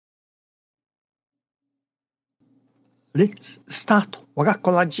Let's start 我が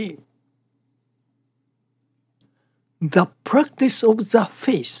こらじ。The practice of the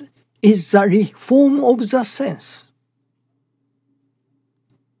faith is the reform of the sense.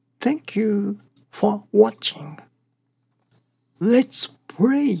 Thank you for watching. Let's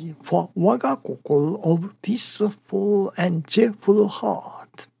pray for 我が心 of peaceful and cheerful heart.